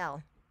brother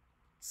sale?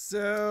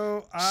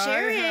 So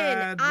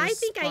Sharon, I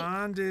think I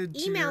responded to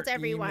emailed your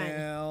everyone.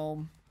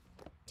 email.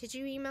 Did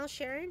you email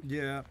Sharon?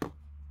 Yeah.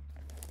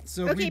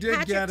 So Okay, we did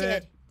Patrick get did.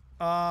 it.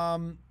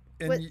 And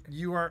What-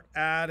 you are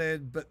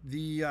added, but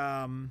the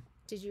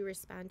Did you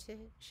respond to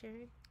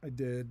Sharon? I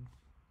did.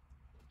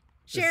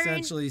 Sharon,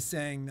 Essentially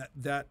saying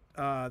that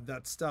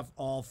stuff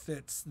all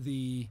fits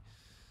the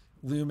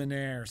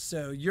Luminaire.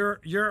 So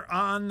you're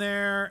on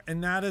there,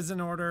 and that is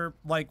an order.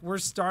 Like, we're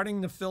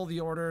starting to fill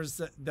the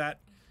orders that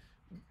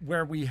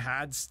where we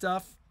had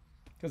stuff,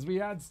 because we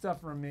had stuff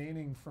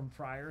remaining from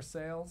prior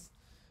sales.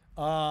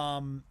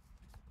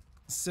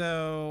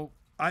 So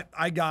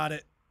I got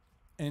it,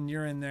 and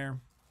you're in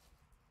there.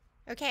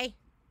 okay.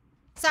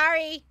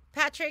 Sorry,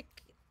 Patrick,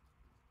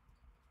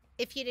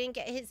 if you didn't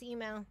get his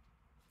email.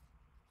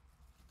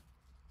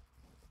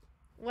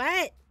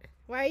 What?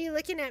 Why are you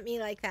looking at me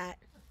like that?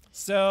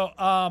 So,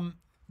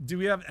 do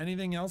we have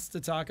anything else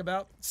to talk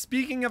about?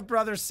 Speaking of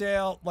brother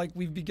sale, like,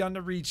 we've begun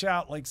to reach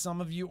out. Like,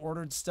 some of you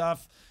ordered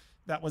stuff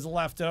that was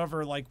left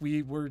over. Like,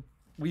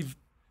 we've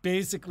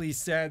basically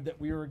said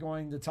that we were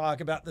going to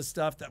talk about the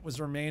stuff that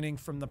was remaining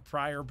from the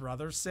prior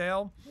brother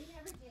sale.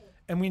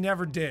 And we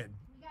never did.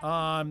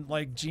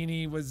 Like,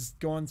 Jeannie was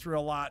going through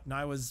a lot, and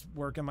I was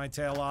working my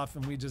tail off,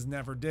 and we just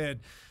never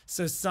did.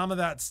 So some of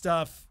that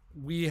stuff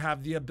we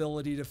have the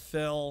ability to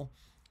fill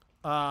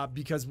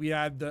because we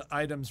had the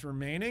items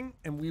remaining,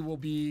 and we will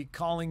be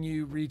calling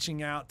you,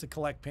 reaching out to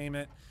collect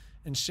payment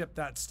and ship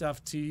that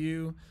stuff to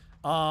you.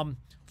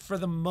 For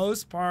the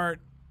most part,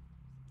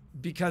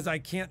 because I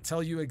can't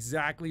tell you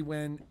exactly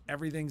when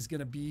everything's going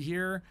to be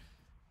here,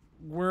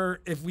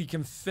 if we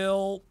can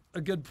fill a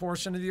good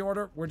portion of the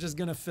order, we're just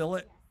going to fill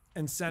it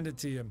and send it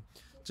to you,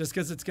 just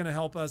because it's going to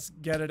help us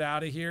get it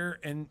out of here.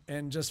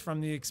 And just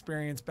from the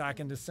experience back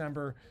in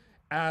December,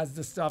 as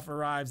the stuff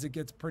arrives, it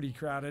gets pretty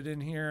crowded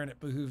in here, and it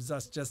behooves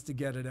us just to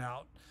get it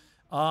out.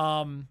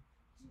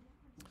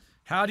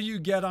 How do you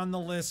get on the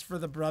list for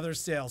the brother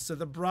sale? So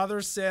the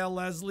brother sale,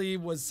 Leslie,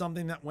 was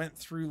something that went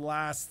through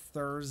last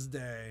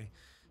Thursday.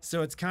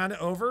 So it's kind of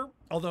over,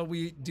 although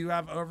we do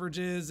have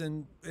overages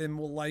and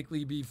will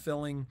likely be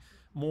filling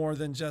more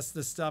than just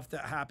the stuff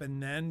that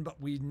happened then,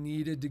 but we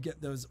needed to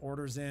get those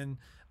orders in.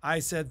 I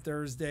said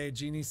Thursday,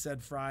 Jeannie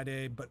said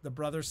Friday, but the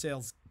brother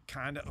sale's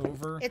kind of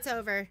over. It's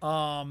over.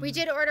 We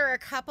did order a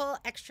couple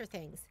extra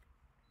things.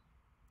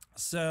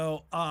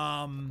 So,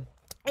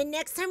 And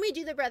next time we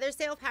do the brother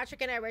sale,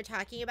 Patrick and I were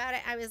talking about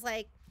it. I was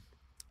like,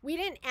 we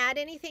didn't add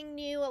anything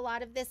new. A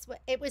lot of this,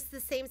 it was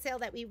the same sale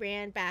that we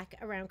ran back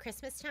around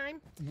Christmas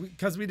time.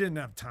 Because we didn't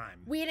have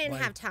time. We didn't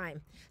have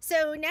time.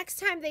 So next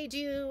time they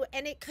do,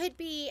 and it could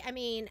be, I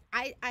mean,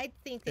 I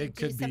think they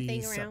do something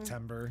be around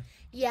September.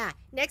 Yeah.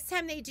 Next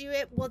time they do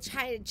it, we'll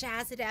try to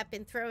jazz it up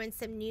and throw in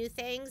some new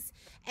things.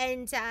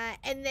 And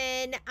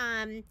then,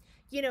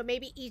 you know,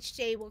 maybe each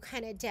day we'll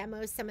kind of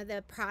demo some of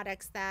the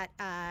products that,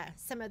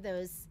 some of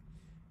the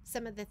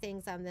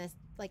things on this,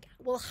 like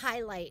we'll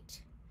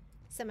highlight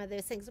some of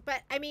those things.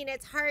 But I mean,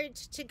 it's hard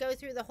to go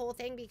through the whole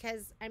thing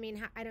because I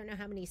mean, I don't know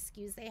how many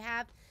SKUs they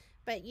have,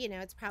 but you know,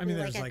 it's probably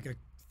there's like a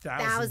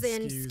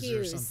thousand SKUs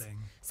or SKUs. something.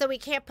 So we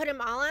can't put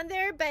them all on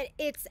there, but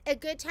it's a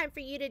good time for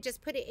you to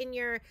just put it in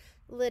your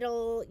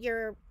little,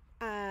 your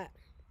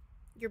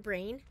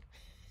brain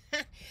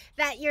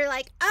that you're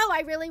like, oh,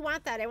 I really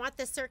want that. I want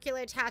the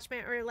circular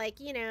attachment or like,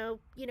 you know,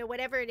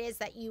 whatever it is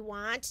that you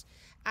want.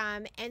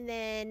 And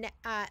then,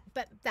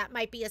 but that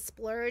might be a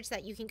splurge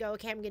that you can go,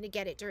 okay, I'm going to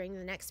get it during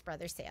the next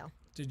brother sale.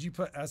 Did you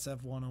put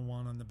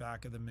SF101 on the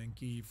back of the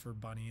Minky for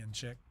Bunny and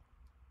Chick?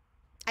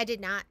 I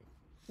did not.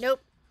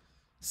 Nope.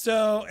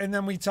 So, and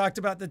then we talked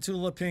about the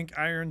Tula Pink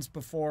irons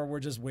before. We're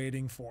just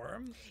waiting for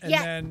them. And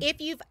yeah, then, if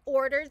you've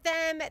ordered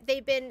them,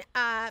 they've been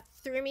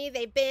through me.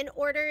 They've been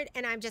ordered,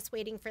 and I'm just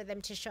waiting for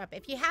them to show up.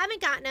 If you haven't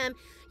gotten them,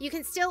 you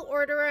can still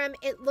order them.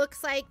 It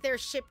looks like their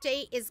ship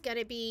date is going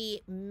to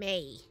be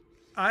May.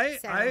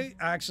 I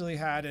actually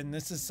had, and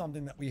this is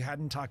something that we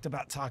hadn't talked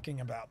about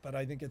talking about, but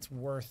I think it's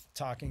worth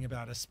talking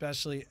about,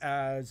 especially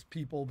as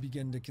people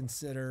begin to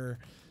consider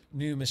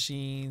new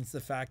machines, the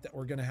fact that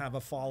we're going to have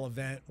a fall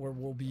event where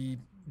we'll be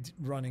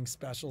running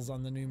specials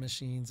on the new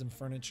machines and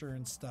furniture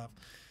and stuff.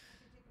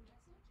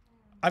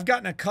 I've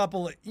gotten a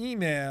couple of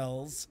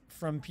emails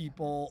from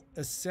people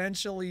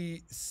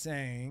essentially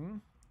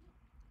saying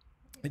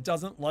it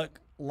doesn't look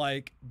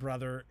like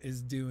Brother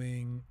is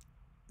doing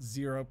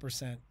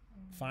 0%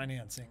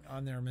 financing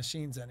on their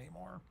machines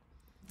anymore.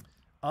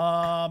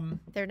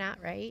 They're not,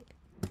 right?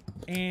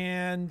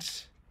 And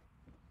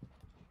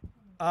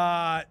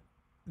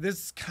this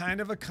is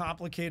kind of a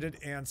complicated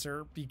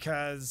answer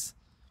because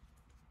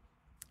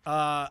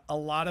a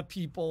lot of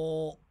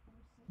people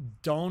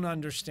don't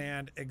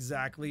understand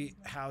exactly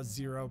how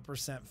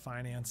 0%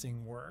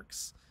 financing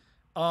works.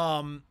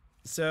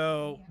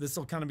 So this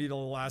will kind of be the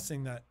last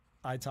thing that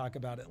I talk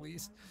about at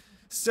least.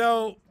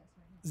 So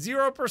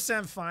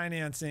 0%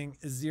 financing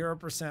is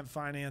 0%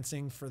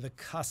 financing for the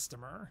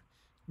customer,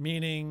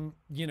 meaning,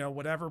 you know,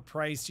 whatever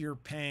price you're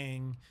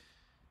paying,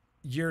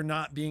 you're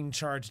not being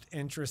charged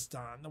interest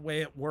on. The way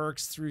it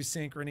works through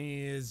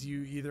Synchrony is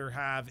you either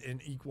have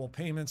an equal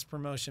payments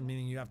promotion,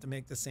 meaning you have to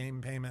make the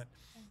same payment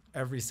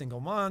every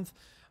single month,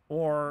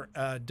 or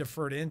a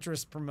deferred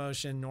interest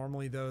promotion.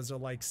 Normally those are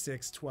like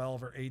 6,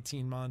 12, or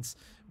 18 months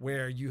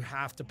where you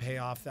have to pay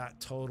off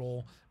that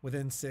total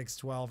within 6,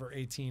 12, or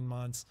 18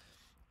 months,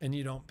 and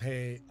you don't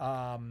pay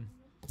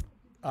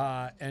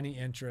any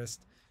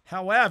interest.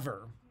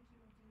 However,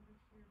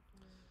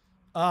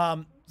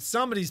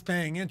 somebody's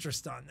paying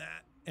interest on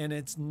that, and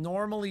it's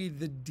normally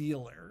the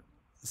dealer.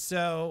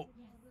 So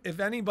if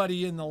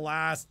anybody in the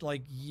last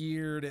like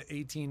year to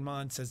 18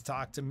 months has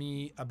talked to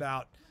me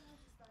about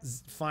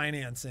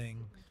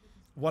financing,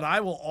 what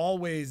I will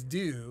always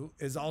do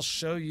is I'll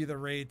show you the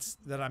rates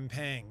that I'm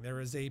paying.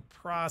 There is a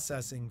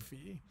processing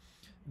fee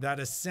that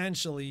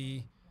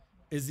essentially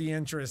is the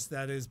interest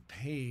that is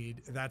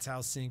paid. That's how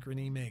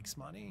Synchrony makes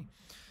money.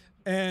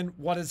 And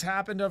what has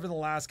happened over the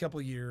last couple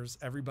of years,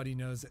 everybody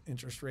knows that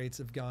interest rates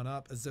have gone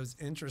up, as those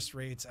interest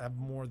rates have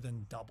more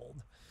than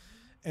doubled.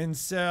 And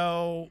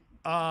so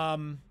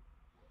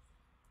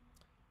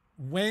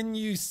when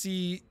you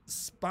see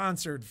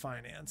sponsored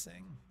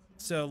financing,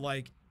 so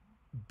like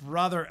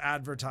Brother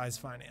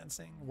advertised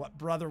financing, what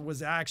Brother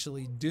was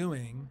actually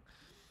doing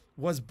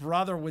was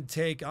Brother would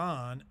take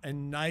on a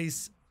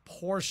nice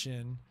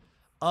portion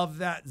of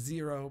that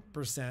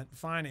 0%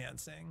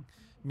 financing,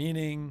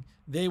 meaning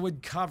they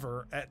would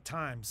cover at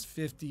times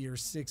 50 or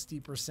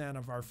 60%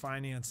 of our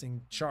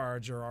financing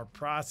charge or our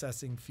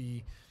processing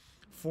fee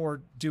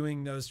for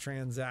doing those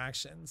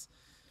transactions.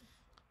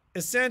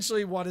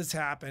 Essentially what has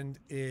happened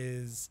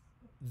is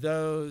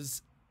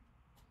those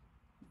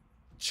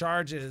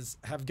charges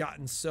have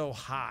gotten so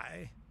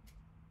high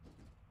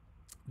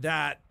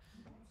that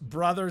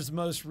Brother's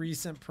most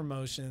recent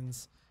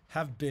promotions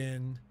have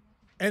been,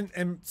 and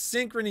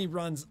Synchrony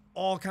runs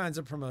all kinds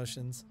of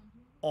promotions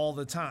all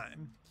the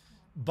time,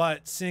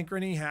 but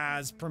Synchrony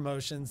has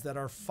promotions that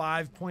are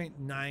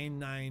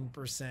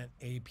 5.99%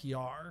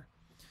 APR.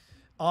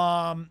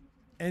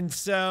 And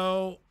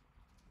so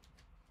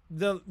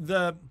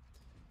the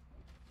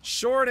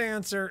Short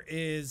answer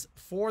is,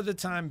 for the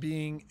time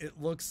being,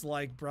 it looks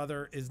like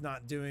Brother is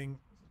not doing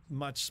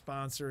much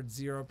sponsored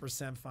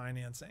 0%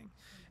 financing.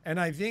 And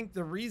I think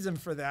the reason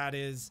for that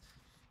is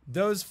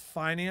those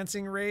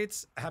financing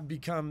rates have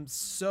become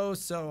so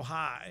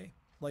high.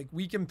 Like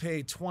we can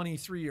pay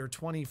 23 or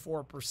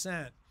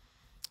 24%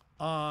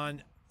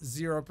 on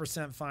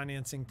 0%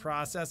 financing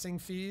processing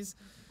fees,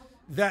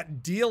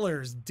 that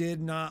dealers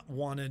did not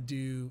want to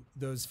do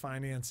those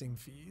financing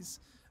fees.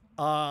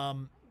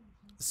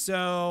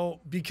 So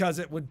because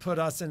it would put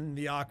us in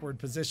the awkward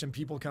position,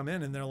 people come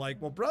in and they're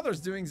like, well, Brother's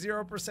doing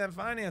 0%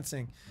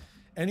 financing.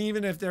 And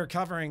even if they're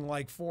covering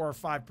like 4 or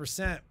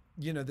 5%,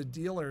 you know, the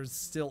dealer's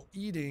still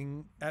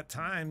eating at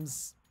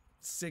times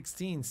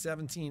 16,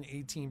 17,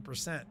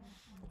 18%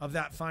 of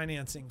that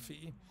financing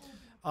fee.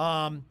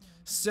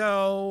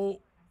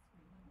 So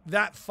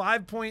that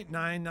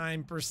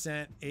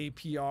 5.99%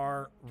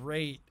 APR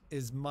rate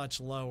is much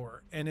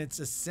lower. And it's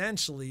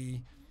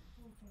essentially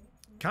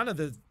kind of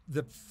the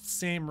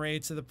same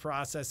rates of the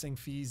processing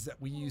fees that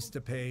we used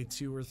to pay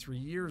 2 or 3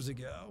 years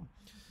ago.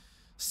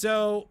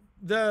 So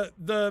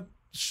the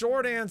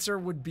short answer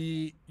would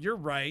be, you're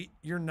right.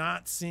 You're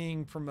not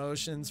seeing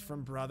promotions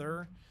from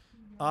Brother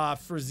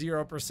for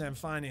 0%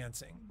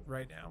 financing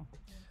right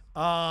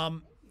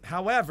now.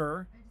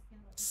 However,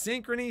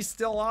 Synchrony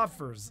still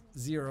offers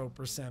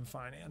 0%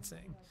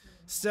 financing.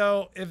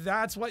 So if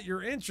that's what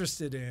you're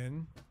interested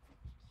in,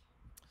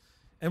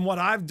 and what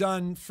I've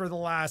done for the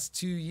last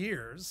 2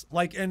 years,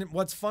 like, and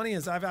what's funny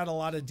is I've had a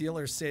lot of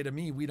dealers say to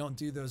me, we don't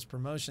do those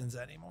promotions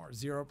anymore.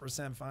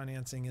 0%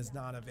 financing is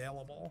not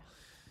available.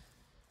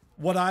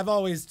 What I've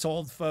always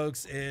told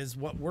folks is,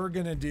 what we're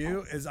going to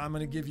do is I'm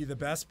going to give you the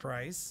best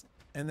price.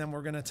 And then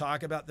we're going to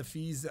talk about the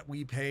fees that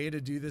we pay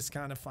to do this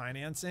kind of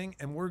financing.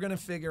 And we're going to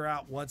figure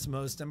out what's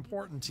most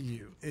important to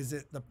you. Is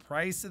it the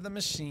price of the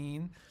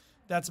machine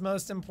that's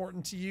most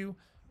important to you,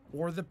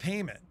 or the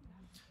payment?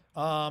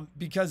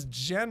 Because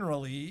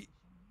generally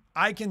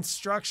I can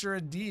structure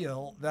a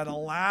deal that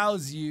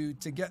allows you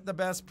to get the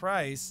best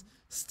price,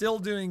 still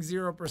doing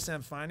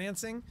 0%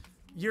 financing.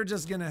 You're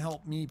just going to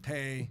help me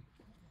pay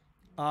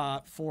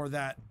for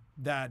that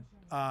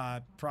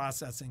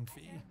processing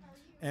fee.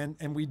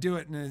 And we do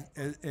it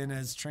in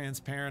as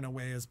transparent a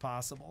way as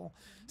possible.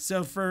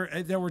 So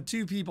there were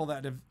 2 people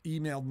that have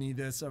emailed me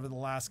this over the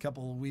last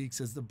couple of weeks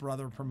as the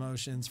Brother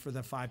promotions for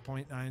the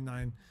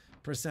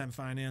 5.99%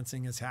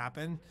 financing has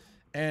happened.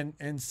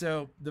 And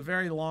so the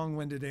very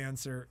long-winded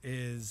answer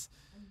is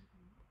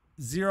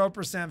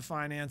 0%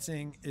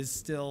 financing is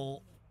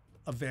still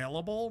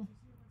available.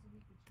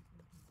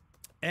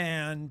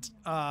 And,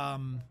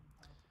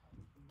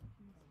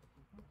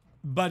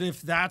 but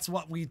if that's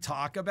what we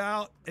talk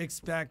about,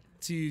 expect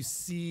to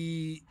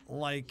see,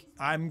 like,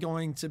 I'm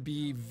going to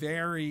be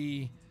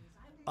very,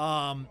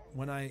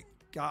 when I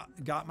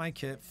got my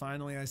kit,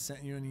 finally I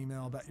sent you an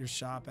email about your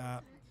shop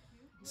app.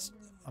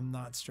 I'm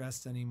not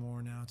stressed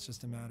anymore now. It's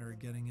just a matter of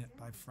getting it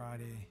by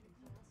Friday.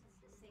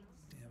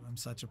 Damn, I'm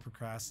such a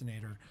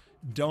procrastinator.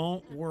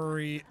 Don't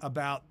worry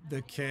about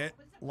the kit.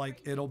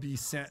 Like, it'll be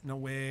sent in a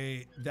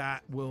way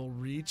that will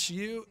reach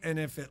you. And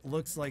if it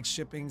looks like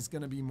shipping's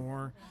going to be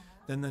more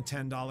than the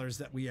 $10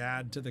 that we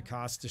add to the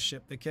cost to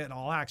ship the kit,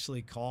 I'll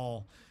actually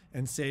call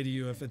and say to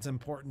you, if it's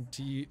important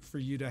to you, for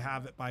you to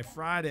have it by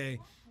Friday,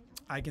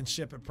 I can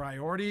ship it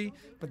priority,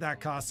 but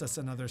that costs us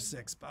another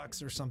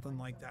 $6 or something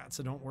like that.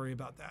 So don't worry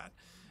about that.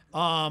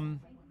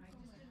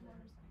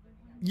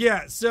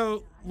 Yeah,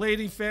 so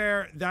Lady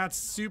Fair, that's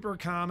super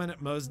common at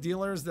most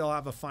dealers. They'll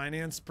have a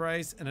finance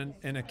price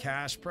and a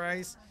cash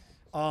price.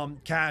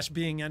 Cash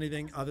being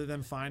anything other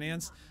than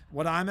finance.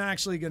 What I'm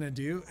actually going to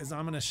do is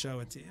I'm going to show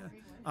it to you.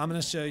 I'm going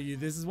to show you,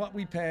 this is what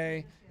we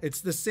pay.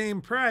 It's the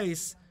same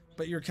price,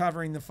 but you're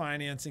covering the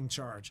financing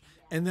charge.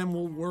 And then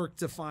we'll work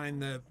to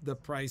find the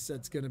price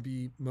that's going to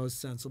be most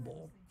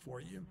sensible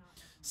for you.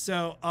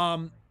 So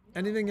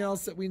anything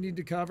else that we need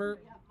to cover?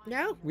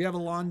 No. We have a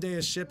long day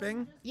of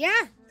shipping.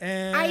 Yeah.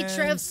 And I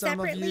drove some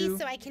of separately you,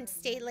 so I can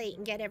stay late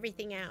and get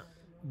everything out.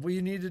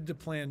 we needed to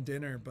plan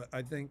dinner, but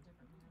I think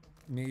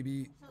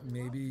maybe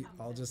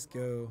I'll just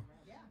go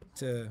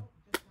to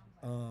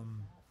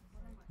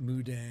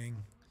Mudang.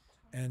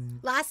 And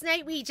Last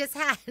night we just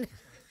had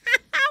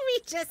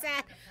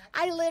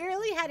I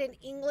literally had an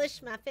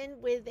English muffin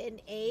with an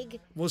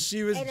egg. well,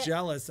 she was And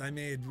jealous. I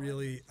made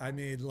like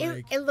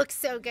It looks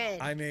so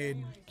good.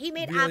 He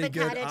made really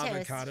good avocado toast.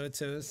 avocado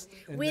toast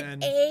and With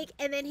then egg,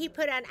 and then he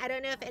put on, I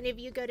don't know if any of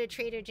you go to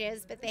Trader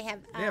Joe's, but they have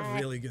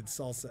really good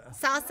salsa.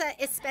 salsa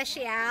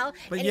especial.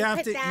 But and you he have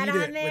put to that eat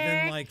on it there,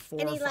 within like 4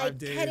 and or he 5 like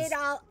days. cut it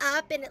all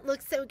up, and it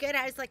looked so good.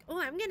 I was like, oh,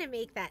 I'm gonna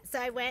make that. So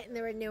I went, and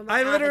there were no more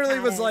I literally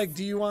was avocados. like,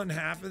 do you want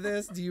half of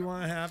this? Do you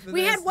want half of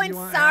We this? had Do one you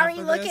want half sorry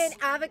of looking this?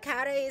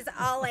 avocado. He's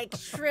all like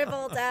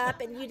shriveled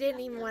up, and you didn't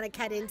even want to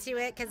cut into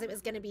it because it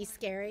was going to be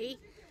scary.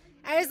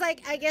 I was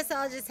like, I guess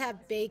I'll just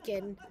have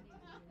bacon,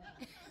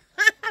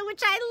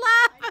 which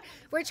I love.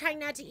 We're trying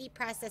not to eat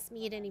processed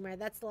meat anymore.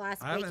 That's the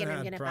last I haven't bacon I'm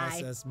had going to buy.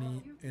 processed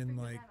meat in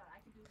like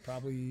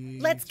probably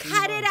Let's 3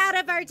 cut it months. out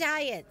of our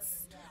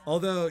diets.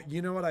 Although,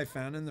 you know what I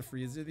found in the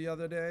freezer the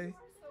other day?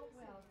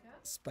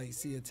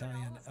 Spicy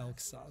Italian elk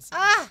sausage.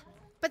 Ah,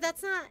 but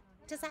that's not.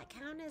 Does that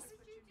count as?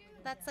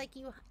 That's like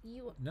you.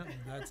 No,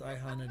 I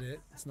hunted it.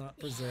 It's not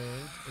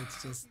preserved.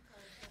 It's just.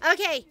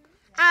 Okay.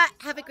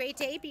 Have a great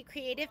day. Be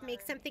creative.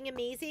 Make something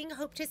amazing.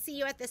 Hope to see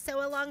you at the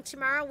Sew Along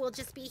tomorrow. We'll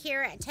just be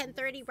here at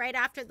 10:30 right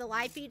after the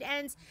live feed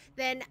ends.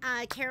 Then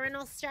Karen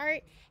will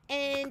start.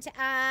 And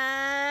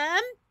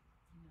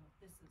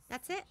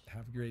that's it.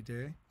 Have a great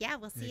day. Yeah,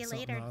 we'll see Make you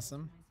something later.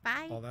 awesome.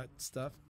 Bye. All that stuff.